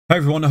Hey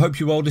everyone, I hope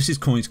you're well. This is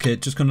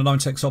CoinsKid, just going to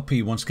launch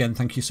XRP once again.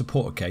 Thank you for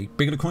support, okay?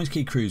 Big of the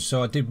CoinsKid crews.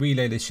 So I did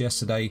relay this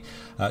yesterday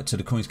to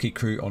the CoinsKid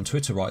crew on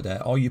Twitter right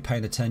there. Are you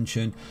paying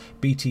attention?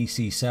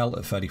 BTC sell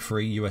at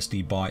 33,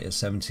 USD buy at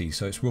 70.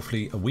 So it's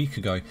roughly a week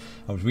ago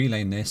I was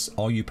relaying this.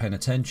 Are you paying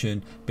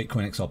attention?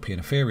 Bitcoin, XRP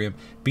and Ethereum.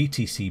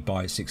 BTC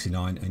buy at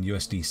 69 and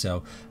USD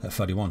sell at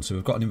 31. So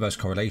we've got an inverse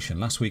correlation.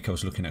 Last week I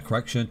was looking at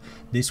correction.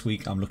 This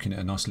week I'm looking at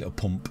a nice little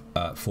pump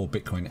for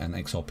Bitcoin and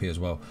XRP as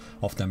well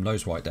off them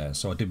lows right there.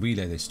 So I did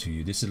relay this to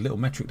you. This is a little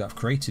metric that I've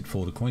created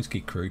for the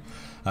CoinsKid crew.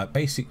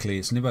 Basically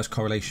it's an inverse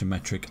correlation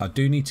metric. I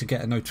do need to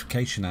get a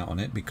notification out on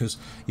it because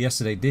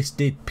yesterday this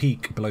did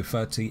peak below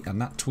 30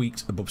 and that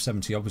tweaked above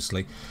 70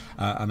 obviously,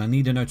 and I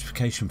need a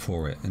notification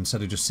for it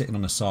instead of just sitting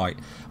on the site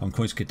on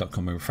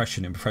coinskid.com and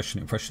refreshing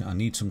it. I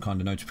need some kind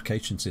of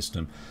notification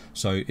system.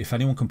 So if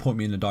anyone can point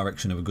me in the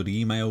direction of a good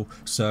email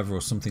server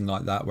or something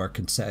like that where I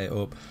can set it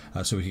up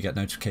so we can get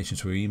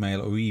notifications through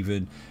email, or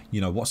even,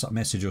 you know, WhatsApp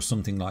message or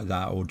something like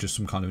that, or just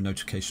some kind of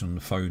notification on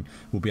the phone,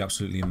 will be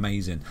absolutely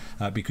amazing.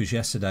 Because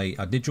yesterday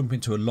I did jump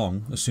into a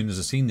long as soon as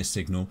I seen this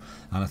signal,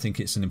 and I think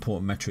it's an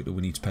important metric that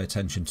we need to pay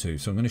attention to.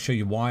 So I'm going to show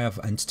you why I've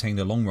entertained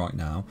a long right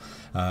now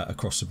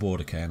across the board,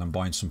 okay, and I'm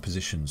buying some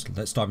positions.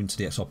 Let's dive into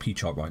the XRP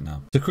chart right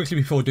now. So quickly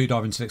before we do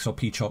dive into the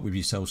XRP chart with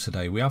yourselves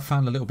today, we have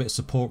found a little bit of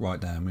support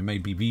right there, and we may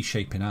be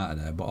V-shaping out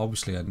of there, but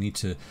obviously I need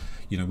to,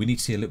 you know, we need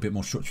to see a little bit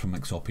more structure from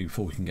XRP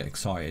before we can get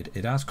excited.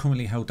 It has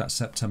currently held that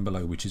September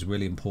low, which is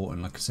really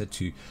important. Like I said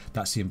to you,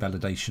 that's the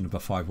invalidation of a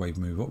 5-wave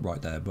move up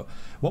right there. But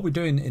what we're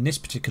doing in this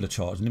particular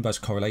chart is an inverse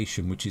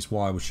correlation, which is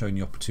why I was showing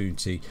the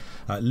opportunity.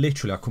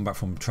 Literally, I come back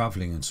from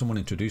traveling and someone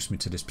introduced me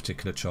to this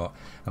particular chart,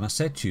 and I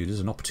said to you, there's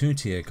an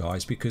opportunity here,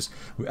 guys, because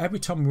every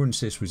time we run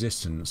into this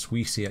resistance,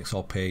 we see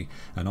XRP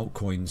and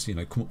altcoins, you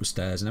know, come up the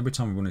stairs, and every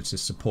time we run into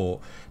this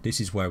support, this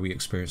is where we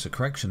experience a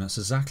correction. That's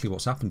exactly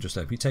what's happened just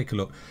there. If you take a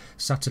look,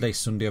 Saturday,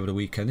 Sunday over the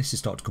weekend, this is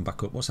starting to come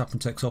back up. What's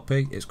happened to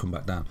XRP? It's come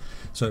back down.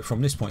 So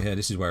from this point here,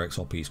 this is where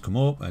XRP has come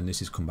up and this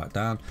has come back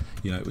down.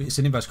 You know, it's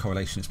an inverse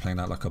correlation. It's playing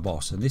out like a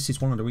boss, and this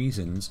is one of the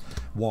reasons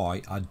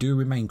why I do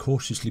remain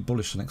cautiously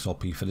bullish on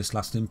XRP for this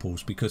last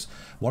impulse, because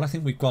what I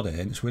think we've got here,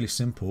 and it's really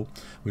simple,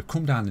 we've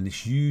come down in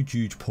this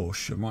huge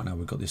push, and right now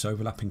we've got this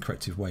overlapping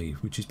corrective wave,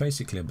 which is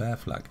basically a bear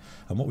flag.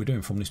 And what we're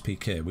doing from this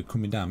peak here, we're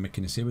coming down,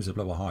 making a series of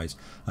lower highs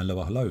and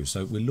lower lows.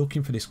 So we're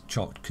looking for this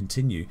chart to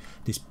continue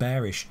this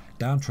bearish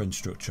downtrend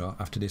structure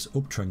after this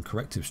uptrend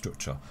corrective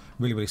structure.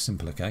 Really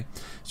simple, okay?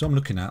 So I'm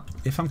looking at,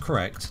 if I'm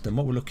correct, then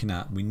what we're looking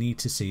at, we need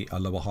to see a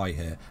lower high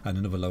here and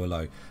another lower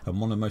low. And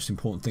one of the most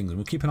important things, and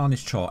we'll keep an eye on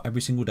this chart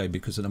every single day,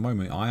 because at the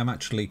moment I am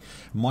actually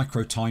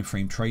micro time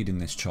frame trading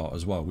this chart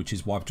as well, which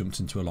is why I've jumped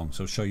into a long.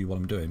 So I'll show you what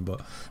I'm doing.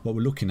 But what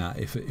we're looking at,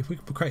 if we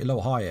create a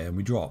lower high here and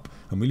we drop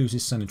and we lose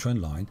this center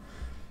trend line,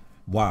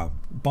 wow,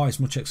 buy as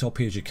much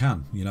XRP as you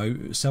can, you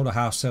know, sell the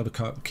house, sell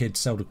the kids,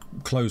 sell the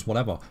clothes,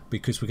 whatever,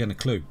 because we're getting a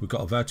clue. We've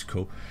got a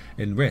vertical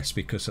in risk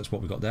because that's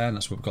what we've got there and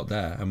that's what we've got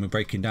there, and we're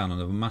breaking down on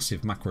a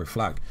massive macro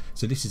flag.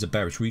 So this is a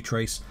bearish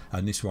retrace,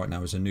 and this right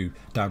now is a new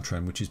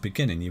downtrend which is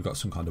beginning. You've got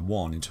some kind of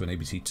 1 into an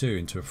ABC2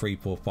 into a 3,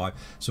 4, 5,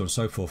 so on and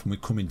so forth, and we're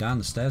coming down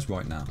the stairs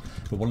right now.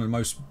 But one of the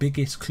most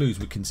biggest clues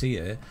we can see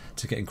here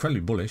to get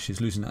incredibly bullish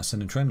is losing that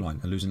ascending trend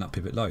line and losing that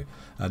pivot low.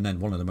 And then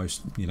one of the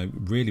most, you know,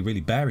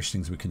 really bearish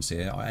things we can see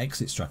here, our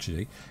exit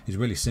strategy, is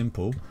really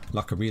simple,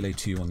 like I relayed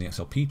to you on the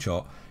XRP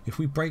chart. If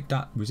we break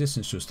that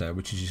resistance just there,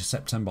 which is your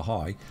September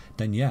high,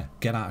 then yeah,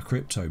 get out of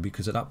crypto,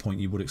 because at that point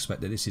you would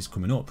expect that this is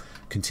coming up,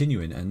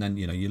 continuing, and then,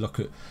 you know, you look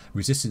at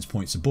resistance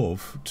points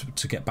above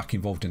to get back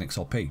involved in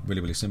XRP.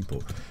 Really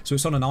simple. So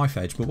it's on a knife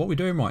edge, but what we're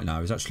doing right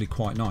now is actually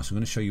quite nice. I'm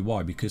going to show you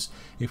why, because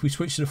if we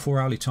switch to the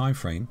 4-hourly time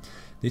frame,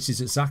 this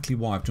is exactly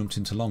why I've jumped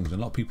into longs. And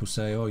a lot of people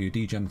say, oh, you're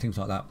DJing and things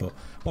like that, but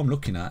what I'm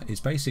looking at is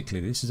basically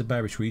this is a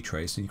bearish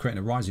retrace, and you're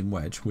creating a rising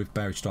wedge with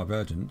bearish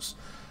divergence.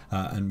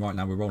 And right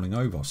now we're rolling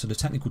over. So the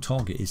technical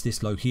target is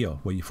this low here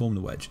where you form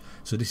the wedge.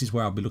 So this is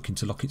where I'll be looking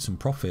to lock in some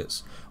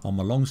profits on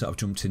my longs that I've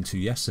jumped into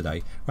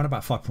yesterday, around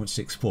about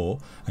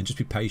 5.64, and just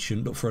be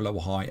patient, look for a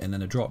lower high and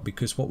then a drop,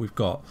 because what we've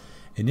got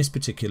in this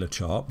particular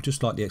chart,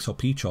 just like the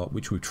XRP chart,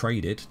 which we've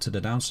traded to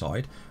the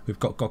downside, we've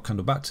got God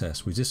candle back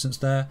test, resistance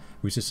there,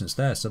 resistance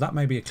there. So that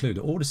may be a clue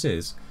that all this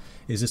is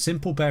a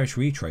simple bearish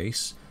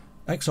retrace.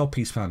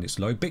 XRP's found its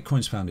low,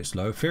 Bitcoin's found its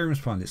low, Ethereum's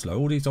found its low.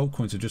 All these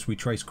altcoins have just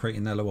retraced,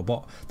 creating their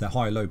lower their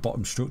high-low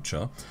bottom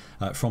structure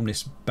from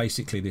this,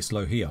 basically this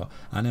low here,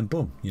 and then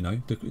boom, you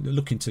know, they're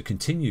looking to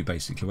continue,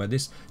 basically where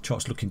this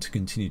chart's looking to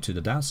continue to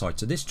the downside.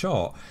 So this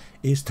chart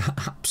is the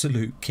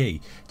absolute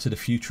key to the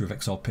future of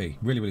XRP.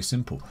 Really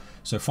simple.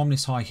 So from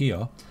this high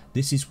here,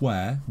 this is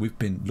where we've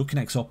been looking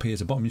at XRP as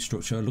a bottoming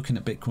structure, looking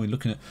at Bitcoin,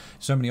 looking at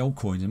so many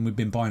altcoins, and we've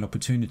been buying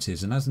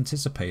opportunities. And as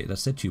anticipated, I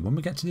said to you, when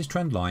we get to this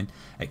trend line,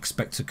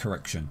 expect a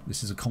correction.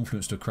 This is a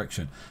confluence to a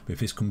correction. But if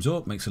this comes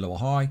up, makes a lower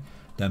high,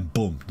 then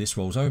boom, this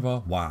rolls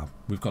over. Wow,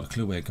 we've got a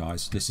clue here,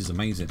 guys. This is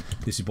amazing.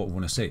 This is what we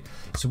want to see.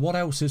 So what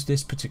else has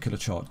this particular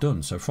chart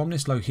done? So from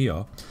this low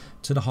here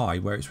to the high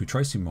where it's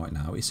retracing right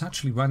now, it's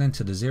actually ran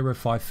into the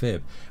 0.5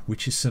 fib,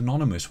 which is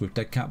synonymous with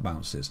dead cat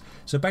bounces.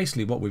 So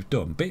basically what we've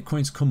done,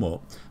 Bitcoin's come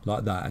up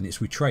like that and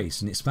it's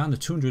retraced and it's found a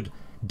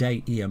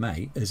 200-day EMA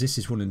as this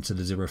is running to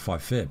the 0.5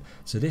 fib.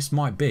 So this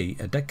might be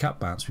a dead cat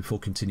bounce before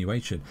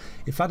continuation.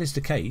 If that is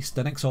the case,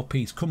 then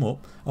XRP's come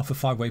up off a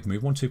 5-wave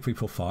move, 1, 2, 3,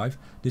 4, 5.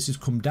 This has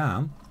come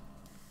down.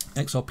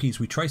 XRP's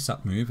retraced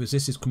that move as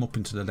this has come up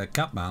into the dead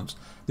cat bounce.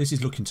 This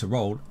is looking to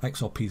roll.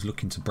 XRP's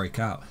looking to break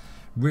out.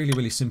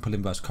 Really simple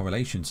inverse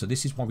correlation. So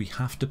this is why we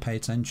have to pay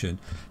attention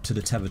to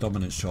the tether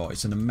dominance chart.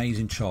 It's an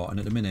amazing chart, and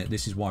at the minute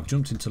this is why I've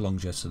jumped into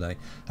longs yesterday.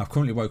 I've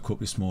currently woke up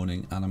this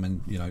morning and I'm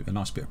in, you know, a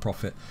nice bit of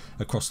profit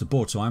across the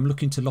board. So I'm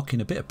looking to lock in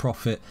a bit of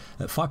profit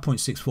at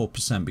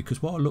 5.64%,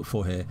 because what I look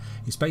for here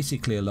is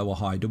basically a lower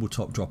high double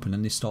top drop, and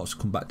then this starts to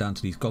come back down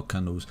to these god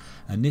candles,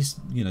 and this,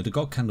 you know, the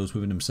god candles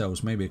within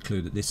themselves may be a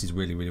clue that this is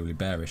really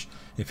bearish.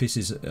 If this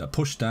is a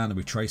push down, a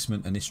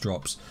retracement, and this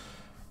drops,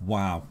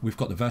 wow, we've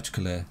got the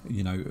vertical here,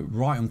 you know,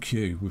 right on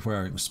cue with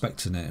where I'm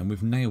expecting it, and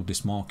we've nailed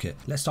this market.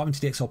 Let's dive into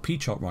the XRP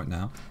chart right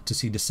now to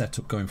see the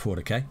setup going forward,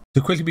 okay?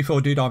 So quickly before I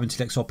do dive into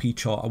the XRP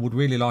chart, I would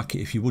really like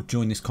it if you would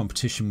join this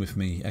competition with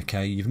me,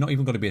 okay? You've not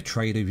even got to be a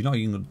trader, you've not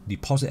even got to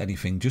deposit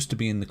anything, just to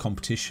be in the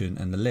competition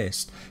and the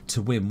list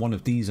to win one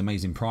of these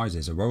amazing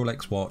prizes, a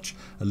Rolex watch,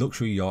 a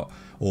luxury yacht,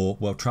 or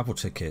world travel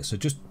ticket. So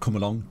just come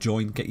along,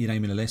 join, get your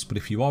name in the list. But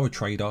if you are a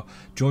trader,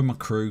 join my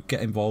crew,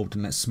 get involved,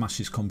 and let's smash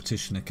this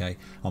competition, okay,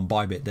 on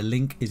Bybit. The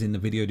link is in the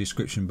video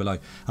description below.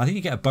 I think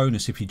you get a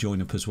bonus if you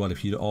join up as well,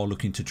 if you are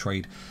looking to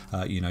trade,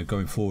 you know,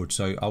 going forward.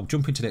 So I'll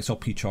jump into the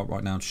XRP chart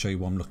right now to show you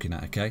what I'm looking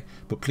at, okay?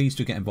 But please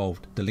do get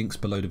involved. The link's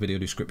below the video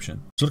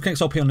description. So looking at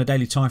XRP on the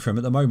daily time frame,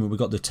 at the moment we've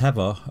got the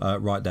tether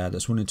right there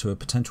that's running to a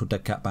potential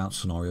dead cat bounce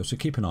scenario. So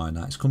keep an eye on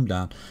that. It's come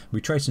down,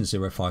 retracing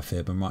 0.5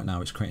 fib, and right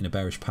now it's creating a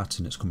bearish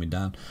pattern that's coming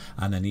down.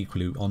 And then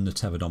equally on the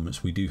tether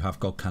dominance, we do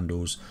have god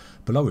candles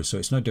below us, so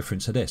it's no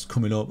different to this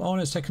coming up. Oh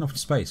no, it's taken off into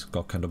space,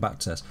 god candle back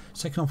test,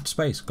 it's taken off into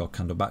space, god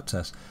candle back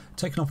test,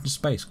 taken off into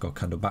space, god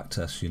candle back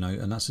test, you know,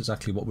 and that's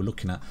exactly what we're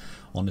looking at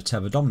on the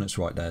tether dominance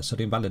right there. So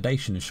the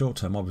invalidation is short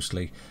term,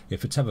 obviously.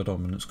 If a tether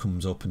dominance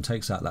comes up and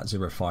takes out that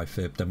 0.5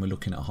 fib, then we're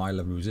looking at a high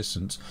level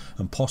resistance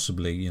and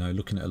possibly, you know,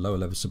 looking at a lower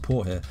level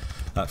support here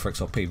for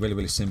XRP.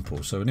 Really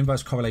simple. So an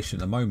inverse correlation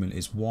at the moment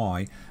is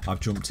why I've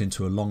jumped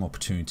into a long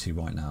opportunity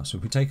right now. So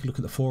if we take a look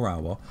at the 4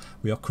 hour,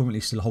 we are currently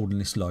still holding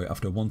this low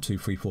after a 1, 2,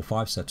 3, 4,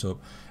 5 setup,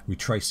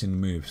 retracing the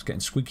moves, getting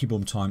squeaky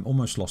bum time,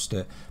 almost lost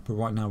it, but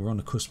right now we're on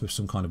the cusp of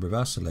some kind of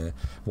reversal here,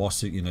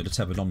 whilst, you know, the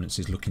tether dominance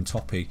is looking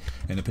toppy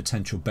in a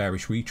potential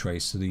bearish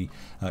retrace to the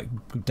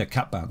dead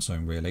cat bounce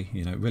zone. Really,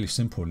 you know, really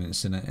simple, and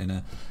it's in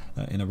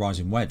a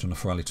rising wedge on the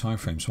 4 hourly time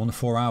frame. So on the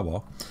 4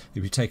 hour,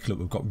 if you take a look,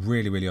 we've got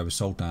really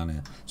oversold down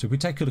here. So if we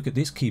take a look at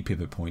this key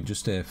pivot point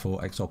just there for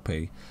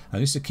XRP,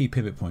 and this is a key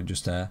pivot point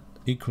just there,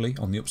 equally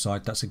on the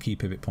upside, that's a key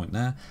pivot point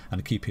there and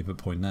a key pivot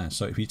point there.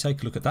 So if you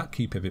take a look at that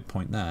key pivot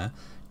point there,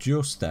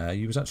 just there,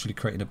 you was actually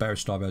creating a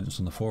bearish divergence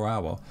on the 4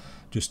 hour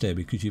just there,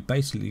 because you've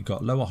basically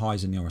got lower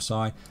highs in the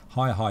RSI,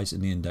 higher highs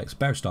in the index,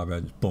 bearish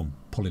divergence, boom,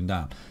 pulling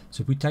down.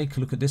 So if we take a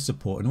look at this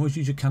support, and always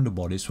use your candle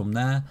bodies from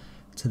there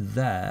to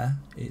there,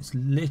 it's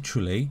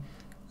literally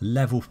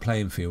level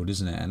playing field,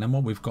 isn't it? And then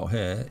what we've got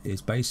here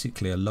is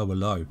basically a lower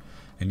low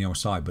in the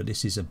RSI, but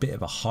this is a bit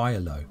of a higher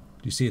low.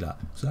 Do you see that?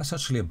 So that's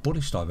actually a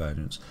bullish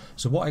divergence.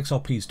 So what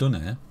XRP's done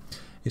here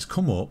is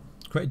come up,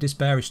 created this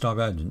bearish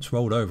divergence,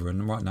 rolled over,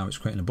 and right now it's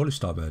creating a bullish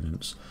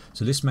divergence.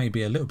 So this may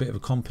be a little bit of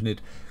accompanied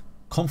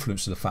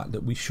confluence to the fact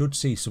that we should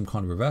see some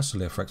kind of reversal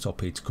here for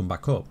XRP to come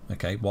back up,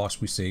 okay,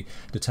 whilst we see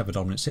the tether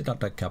dominance hit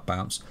that dead cat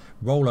bounce,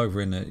 roll over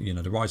in the, you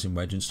know, the rising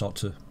wedge and start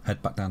to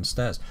head back down the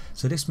stairs.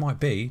 So this might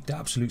be the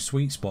absolute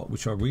sweet spot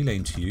which I'll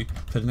relaying to you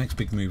for the next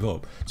big move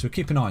up. So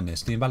keep an eye on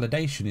this. The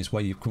invalidation is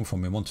where you've come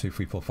from in 1, 2,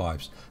 3, 4,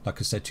 5s. Like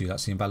I said to you,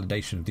 that's the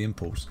invalidation of the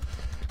impulse.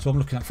 So I'm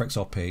looking at for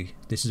XRP,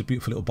 this is a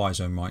beautiful little buy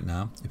zone right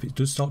now. If it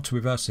does start to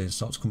reverse it,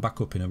 start to come back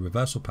up in a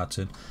reversal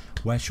pattern,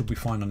 where should we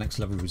find our next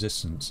level of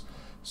resistance?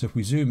 So if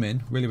we zoom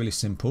in, really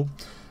simple.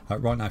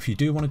 Right now, if you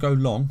do want to go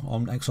long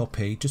on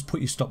XRP, just put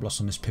your stop loss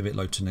on this pivot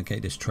low to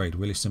negate this trade.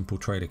 Really simple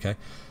trade, okay?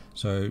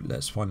 So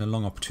let's find a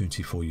long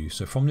opportunity for you.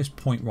 So from this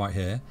point right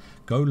here,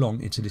 go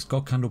long into this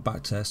god candle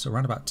back test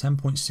around about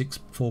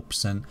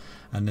 10.64%,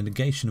 and the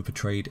negation of a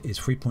trade is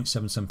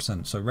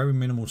 3.77%. So very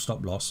minimal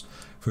stop loss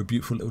for a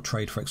beautiful little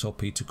trade for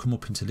XRP to come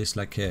up into this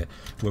leg here,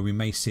 where we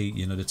may see,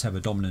 you know, the tether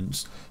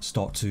dominance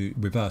start to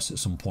reverse at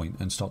some point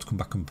and start to come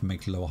back up and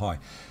make a lower high.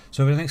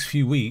 So over the next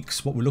few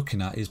weeks, what we're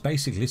looking at is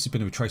basically this has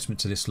been a retracement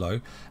to this low,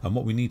 and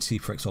what we need to see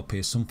for XRP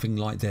is something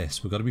like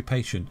this. We've got to be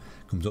patient.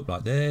 Comes up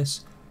like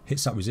this,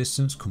 hits that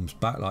resistance, comes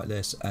back like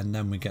this, and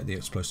then we get the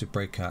explosive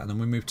breakout, and then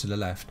we move to the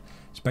left.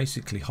 It's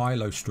basically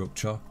high-low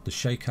structure, the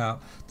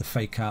shakeout, the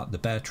fake out, the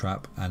bear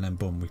trap, and then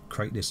boom, we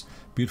create this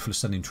beautiful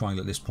ascending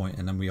triangle at this point,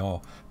 and then we are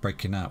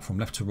breaking out from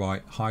left to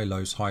right, high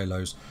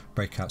lows,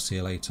 breakout, see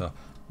you later.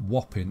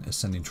 whopping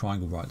ascending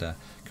triangle right there.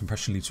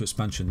 Compression leads to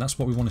expansion. That's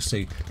what we want to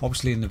see.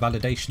 Obviously in the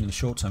validation in the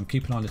short term,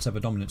 keep an eye on the tether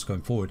dominance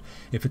going forward.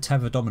 If a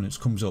tether dominance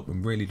comes up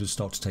and really does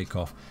start to take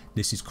off,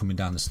 this is coming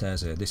down the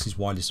stairs here. This is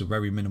why this is a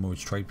very minimal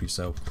trade for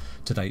yourself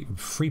today.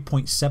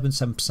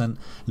 3.77%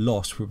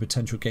 loss with a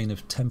potential gain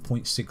of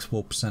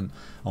 10.64%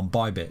 on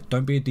Bybit.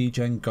 Don't be a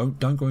DGen.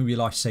 Don't go in your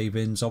life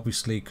savings,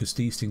 obviously, because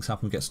these things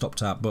happen and get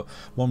stopped out. But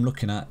what I'm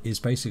looking at is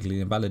basically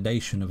a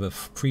validation of a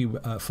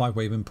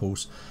five-wave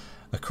impulse,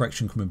 a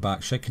correction coming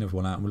back, shaking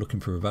everyone out, and we're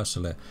looking for a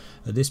reversal here.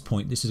 At this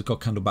point, this is a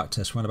god candle back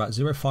test around about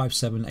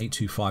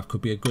 0.57825.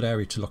 Could be a good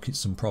area to lock in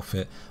some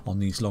profit on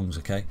these longs,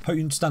 okay? Hope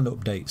you understand the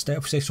update. Stay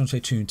up for stay strong, stay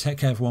tuned. Take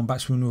care, everyone.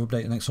 Back to another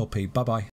update in XRP. Bye bye.